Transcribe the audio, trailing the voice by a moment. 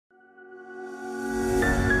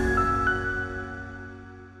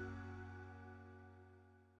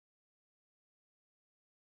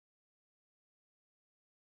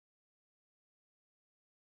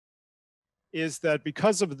is that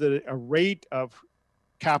because of the rate of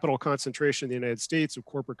capital concentration in the United States, of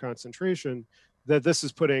corporate concentration, that this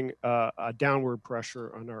is putting a downward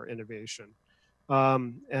pressure on our innovation.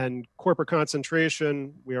 And corporate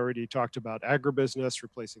concentration, we already talked about agribusiness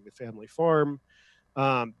replacing the family farm,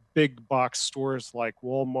 big box stores like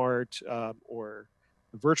Walmart, or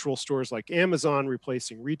virtual stores like Amazon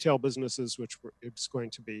replacing retail businesses, which it's going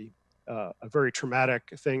to be a very traumatic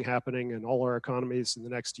thing happening in all our economies in the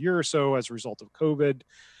next year or so as a result of COVID,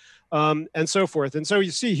 and so forth. And so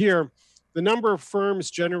you see here, the number of firms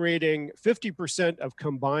generating 50% of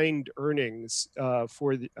combined earnings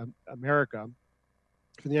for America,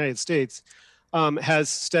 for the United States, has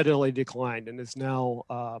steadily declined and is now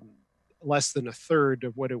less than a third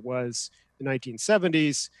of what it was in the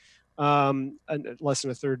 1970s. And less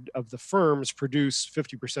than a third of the firms produce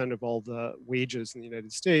 50% of all the wages in the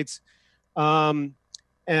United States,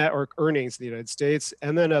 or earnings in the United States.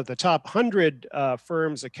 And then of the top 100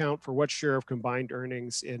 firms account for what share of combined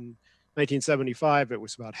earnings? In 1975, it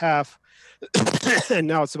was about half, and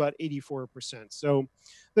now it's about 84%. So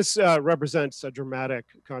this represents a dramatic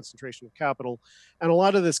concentration of capital. And a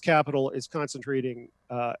lot of this capital is concentrating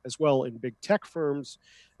as well in big tech firms,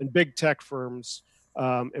 and big tech firms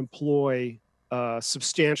employ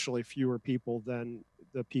substantially fewer people than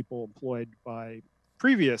the people employed by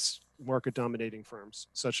previous market dominating firms,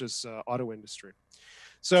 such as auto industry.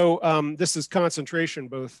 So this is concentration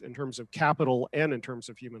both in terms of capital and in terms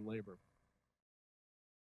of human labor.